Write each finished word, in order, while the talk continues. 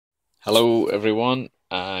Hello everyone,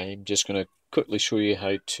 I'm just going to quickly show you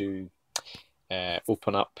how to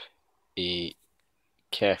open up a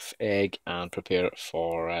KEF egg and prepare it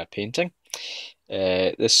for painting.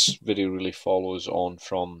 This video really follows on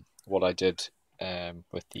from what I did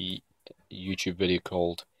with the YouTube video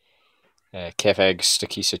called KEF Eggs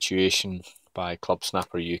Sticky Situation by Club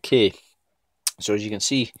Snapper UK. So as you can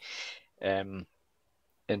see, in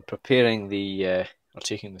preparing the or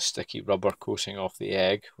taking the sticky rubber coating off the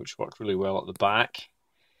egg, which worked really well at the back.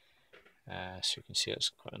 So you can see it's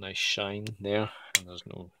quite a nice shine there, and there's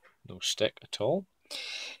no stick at all.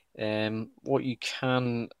 What you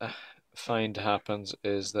can find happens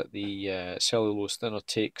is that the cellulose thinner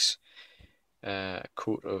takes a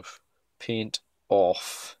coat of paint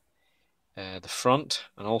off the front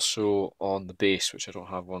and also on the base, which I don't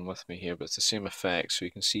have one with me here, but it's the same effect. So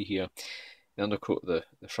you can see here the undercoat of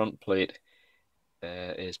the front plate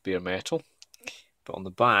is bare metal, but on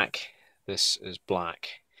the back this is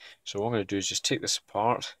black. So what I'm going to do is just take this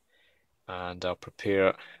apart and I'll prepare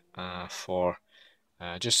it for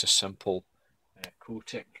just a simple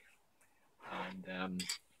coating. And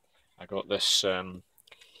I got this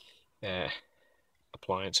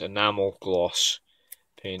appliance enamel gloss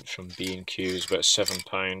paint from B&Q. It's about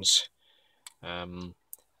 £7, and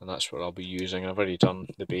that's what I'll be using. I've already done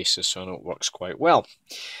the bases, so I know it works quite well.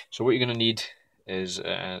 So what you're going to need is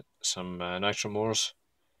some nitromores,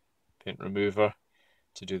 paint remover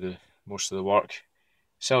to do the most of the work,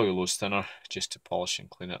 cellulose thinner just to polish and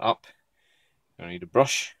clean it up. You're going to need a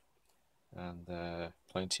brush and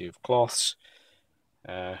plenty of cloths,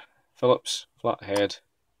 Phillips, flathead,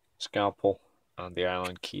 scalpel, and the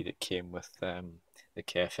Island key that came with the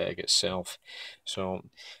KEF egg itself. So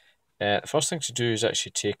the first thing to do is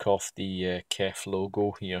actually take off the KEF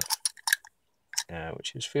logo here,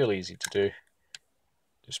 which is fairly easy to do.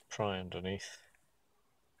 Just pry underneath.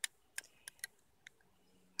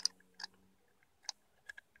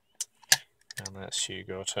 And that's you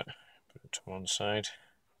got it. Put it to one side.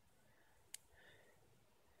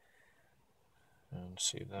 And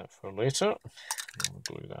save that for later. We'll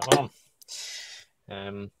glue that on.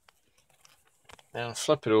 Then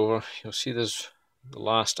flip it over. You'll see there's the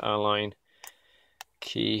last eyeline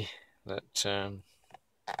key that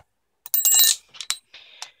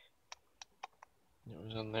it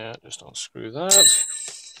was in there. Just unscrew that. A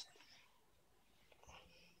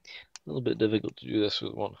little bit difficult to do this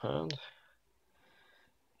with one hand.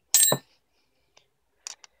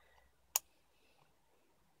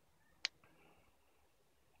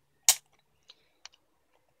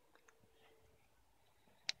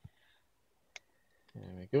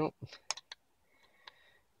 There we go.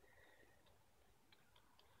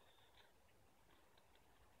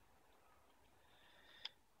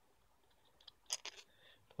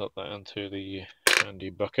 Put that into the handy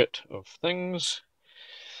bucket of things.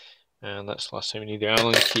 And that's the last time you need the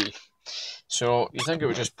Allen key. So you think it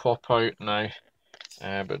would just pop out now,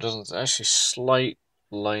 but it doesn't. It's actually a slight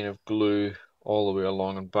line of glue all the way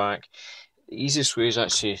along and back. The easiest way is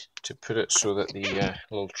actually to put it so that the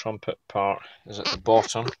little trumpet part is at the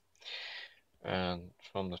bottom, and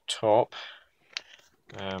from the top,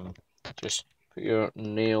 just put your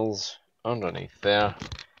nails underneath there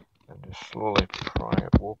and just slowly pry it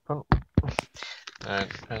open. And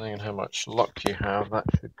depending on how much luck you have, that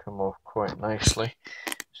should come off quite nicely.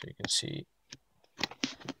 So you can see,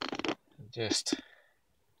 just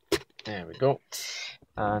there we go.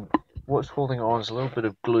 And what's holding on is a little bit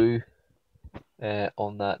of glue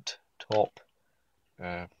on that top,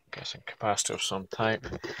 guessing capacitor of some type.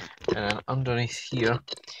 And underneath here,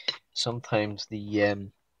 sometimes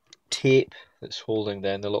the tape that's holding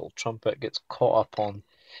then the little trumpet gets caught up on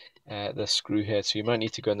this screw head, so you might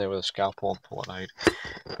need to go in there with a scalpel and pull it out.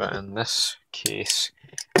 But in this case,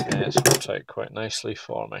 it's worked out quite nicely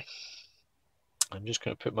for me. I'm just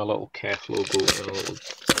going to put my little KEF logo in a little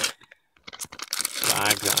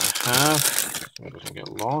bag that I have so it doesn't get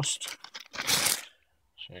lost.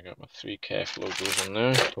 So I got my 3 KEF logos in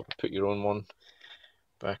there. Probably put your own one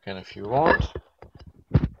back in if you want.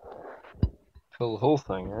 Pull the whole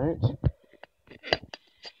thing out,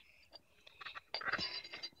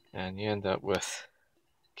 and you end up with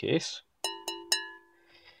a case,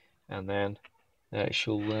 and then the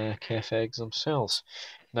actual KEF eggs themselves.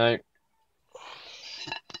 Now,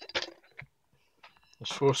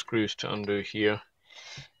 there's 4 screws to undo here,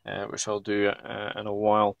 which I'll do in a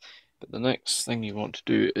while. But the next thing you want to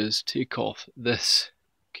do is take off this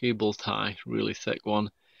cable tie, really thick one,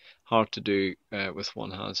 hard to do with one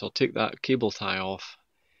hand. So I'll take that cable tie off,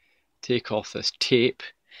 take off this tape,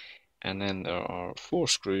 and then there are 4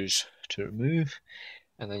 screws to remove,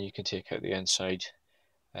 and then you can take out the inside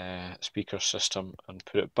speaker system and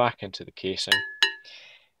put it back into the casing,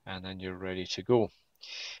 and then you're ready to go.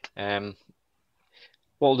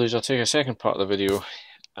 What I'll do is I'll take a second part of the video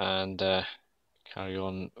and carry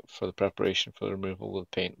on for the preparation for the removal of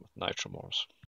the paint with nitromors.